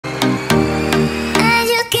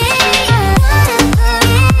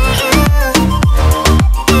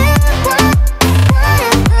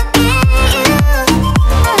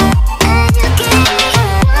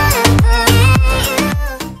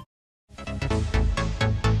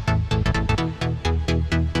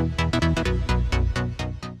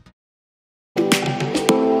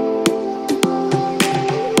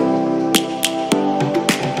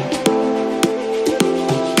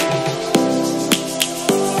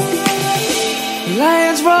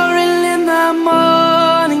Lions roaring in the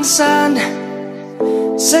morning sun,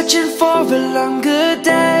 searching for a longer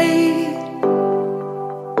day.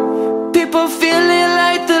 People feeling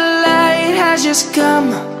like the light has just come.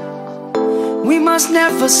 We must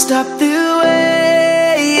never stop the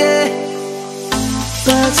way.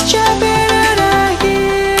 Birds jumping and I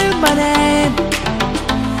hear my name,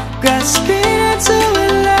 grasping into a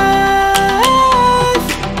life.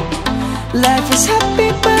 Life is happy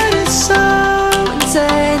but it's so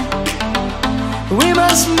insane. We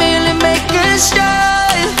must merely make a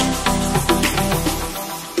start.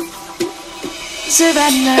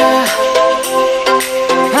 Savannah,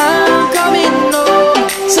 I'm coming home.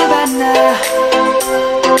 Savannah,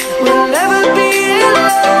 we'll never be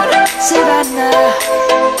alone. Savannah,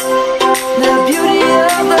 the beauty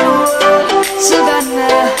of the world.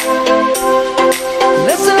 Savannah,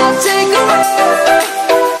 let's all take a walk.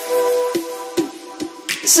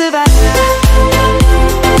 Savannah,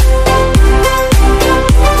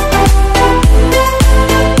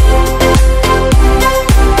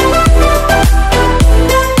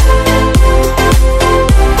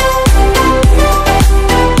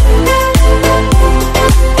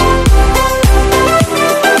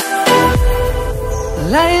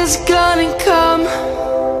 lion's gonna come.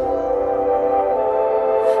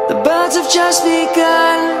 The birds have just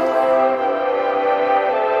begun.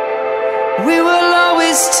 We will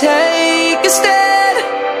always take a stand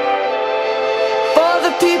for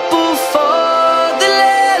the people, for the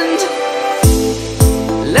land.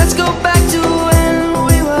 Let's go back to when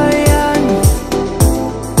we were young.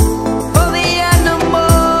 For the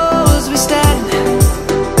animals we stand.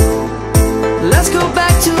 Let's go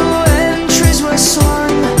back to when trees were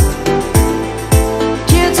swung,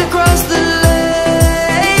 kids across the land.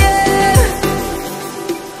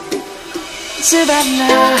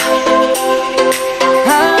 Savannah,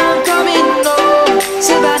 I'm coming home.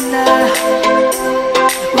 Savannah,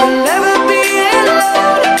 we'll never be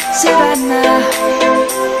alone. Savannah,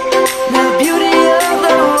 the beauty of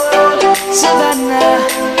the world. Savannah,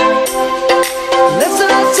 let's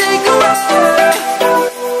all take a walk.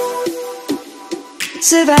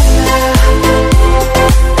 Savannah,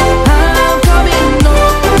 I'm coming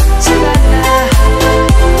home. Savannah,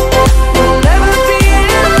 we'll never be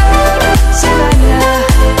alone. Savannah,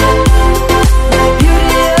 the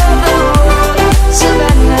beauty of the world.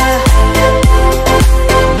 Savannah,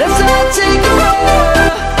 let's all take a walk.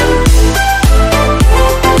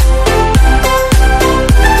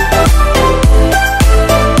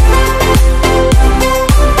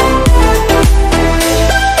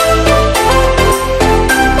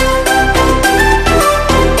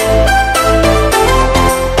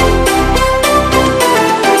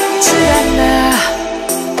 Savannah,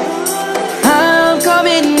 I'm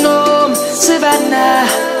coming home. Savannah,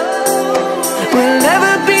 we'll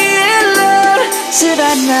never be alone.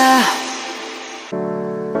 Savannah.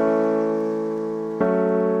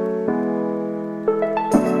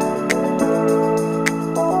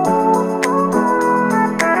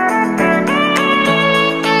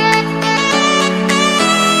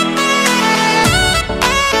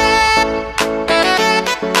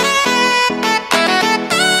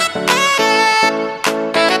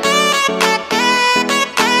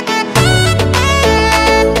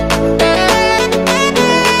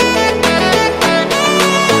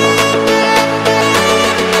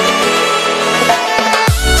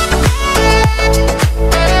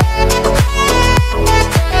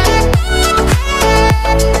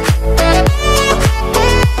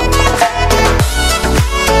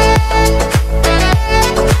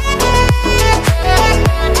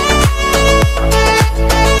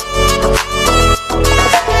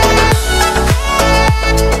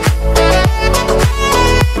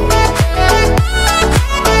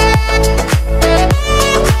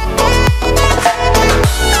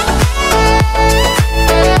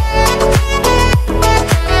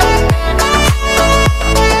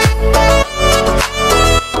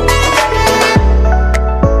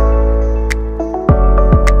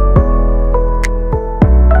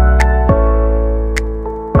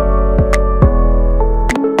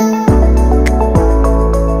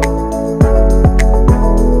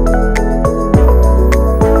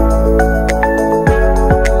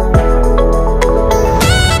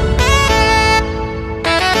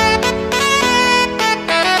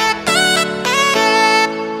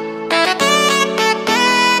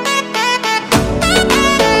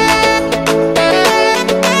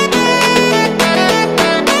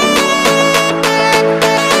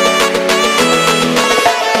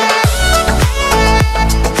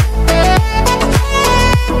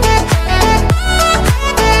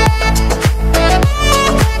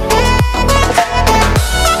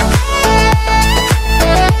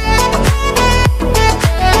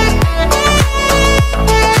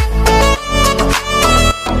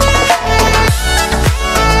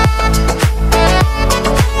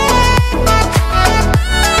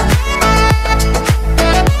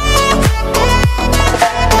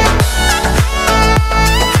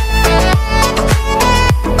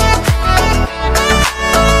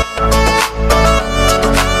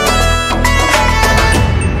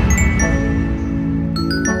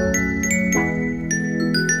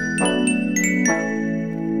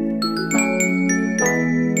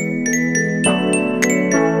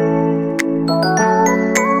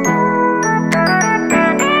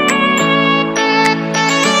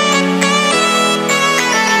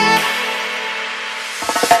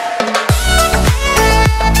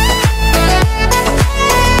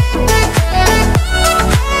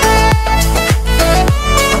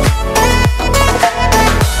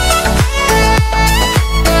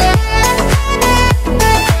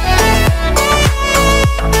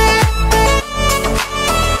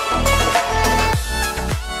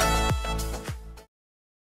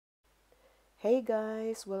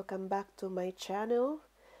 guys, welcome back to my channel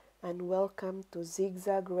and welcome to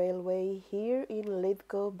Zigzag Railway here in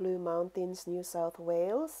Lithgow, Blue Mountains, New South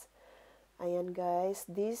Wales. Ayan guys,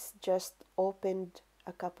 this just opened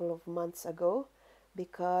a couple of months ago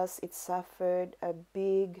because it suffered a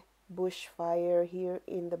big bushfire here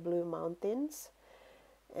in the Blue Mountains,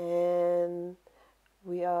 and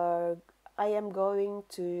I am going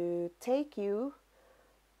to take you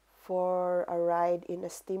for a ride in a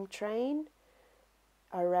steam train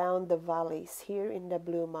around the valleys here in the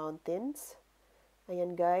Blue Mountains.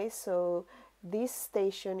 Ayan guys, so this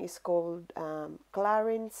station is called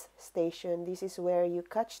Clarence Station. This is where you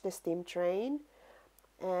catch the steam train,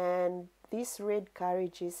 and these red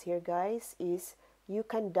carriages here guys is you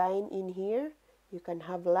can dine in here, you can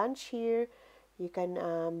have lunch here, you can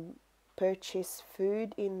purchase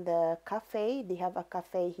food in the cafe. They have a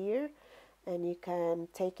cafe here, and you can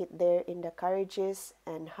take it there in the carriages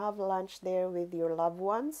and have lunch there with your loved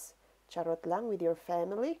ones, charot lang, with your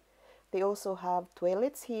family. They also have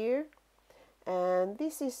toilets here, and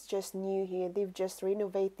this is just new here. They've just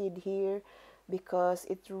renovated here because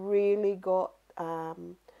it really got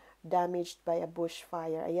damaged by a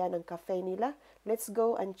bushfire. Ayan ang cafe nila. Let's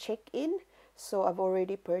go and check in. So I've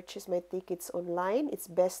already purchased my tickets online. It's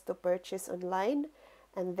best to purchase online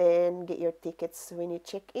and then get your tickets when you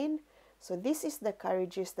check in. So this is the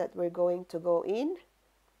carriages that we're going to go in,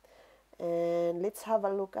 and let's have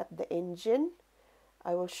a look at the engine.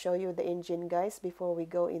 I will show you the engine guys before we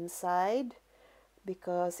go inside,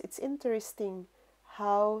 because it's interesting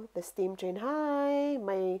how the steam train, hi,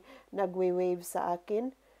 may nagwe-wave sa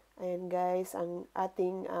akin. Ayan guys, ang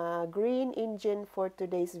ating green engine for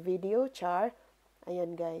today's video, char.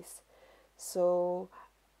 Ayan guys. So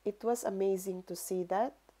it was amazing to see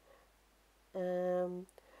that.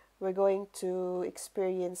 We're going to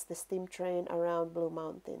experience the steam train around Blue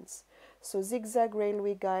Mountains. So Zigzag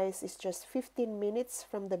Railway guys is just 15 minutes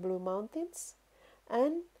from the Blue Mountains,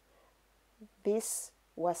 and this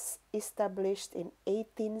was established in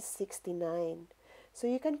 1869. So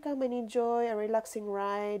you can come and enjoy a relaxing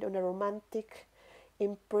ride on a romantic,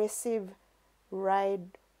 impressive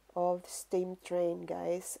ride of the steam train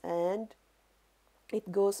guys, and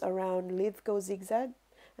it goes around Lithgow ZigZag.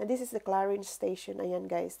 And this is the Clarence Station. Ayan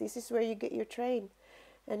guys, this is where you get your train.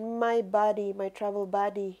 And my travel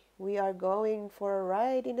buddy, we are going for a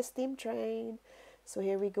ride in the steam train. So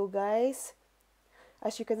here we go guys.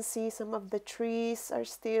 As you can see, some of the trees are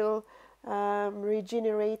still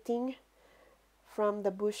regenerating from the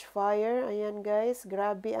bushfire. Ayan guys,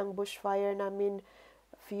 grabe ang bushfire namin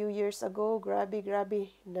a few years ago. Grabe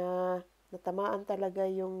na natamaan talaga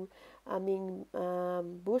yung aming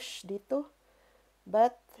bush dito.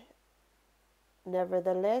 But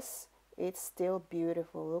nevertheless, it's still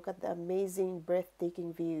beautiful. Look at the amazing,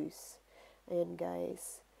 breathtaking views. Ayan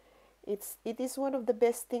guys, it is one of the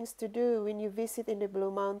best things to do when you visit in the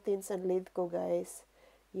Blue Mountains and Lithgow guys.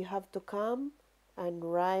 You have to come and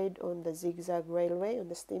ride on the Zigzag Railway, on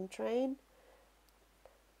the steam train.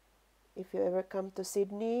 If you ever come to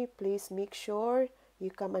Sydney, please make sure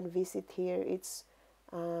you come and visit here. It's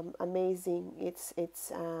amazing.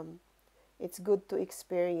 It's good to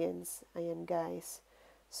experience. Ayan guys.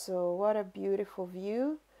 So what a beautiful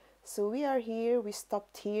view. So we are here. We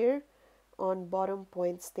stopped here on Bottom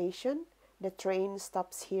Point Station. The train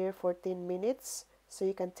stops here 14 minutes. So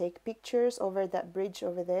you can take pictures over that bridge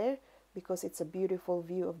over there because it's a beautiful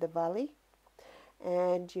view of the valley.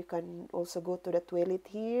 And you can also go to the toilet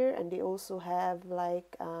here, and they also have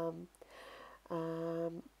like a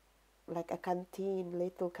canteen,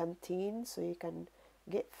 little canteen, so you can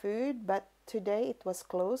get food, but today it was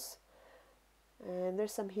closed, and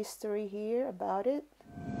there's some history here about it.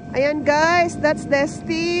 Ayan guys, that's the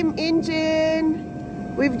steam engine.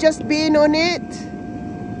 We've just been on it.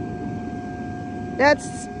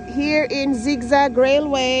 That's here in Zigzag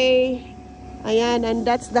Railway. Ayan, and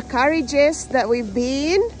that's the carriages that we've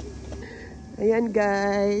been. Ayan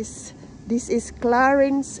guys, this is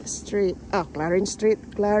Clarence Street.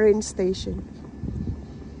 Clarence Station.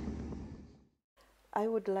 I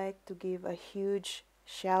would like to give a huge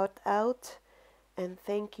shout out and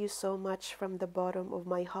thank you so much from the bottom of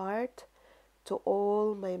my heart to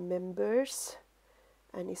all my members,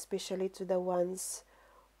 and especially to the ones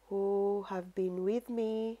who have been with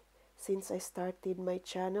me since I started my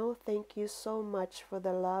channel. Thank you so much for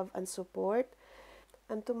the love and support.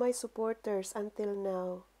 And to my supporters until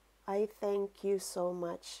now, I thank you so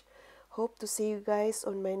much. Hope to see you guys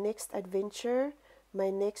on my next adventure, my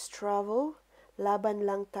next travel. Laban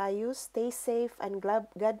lang tayo. Stay safe and God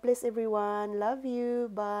bless everyone. Love you.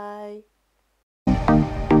 Bye.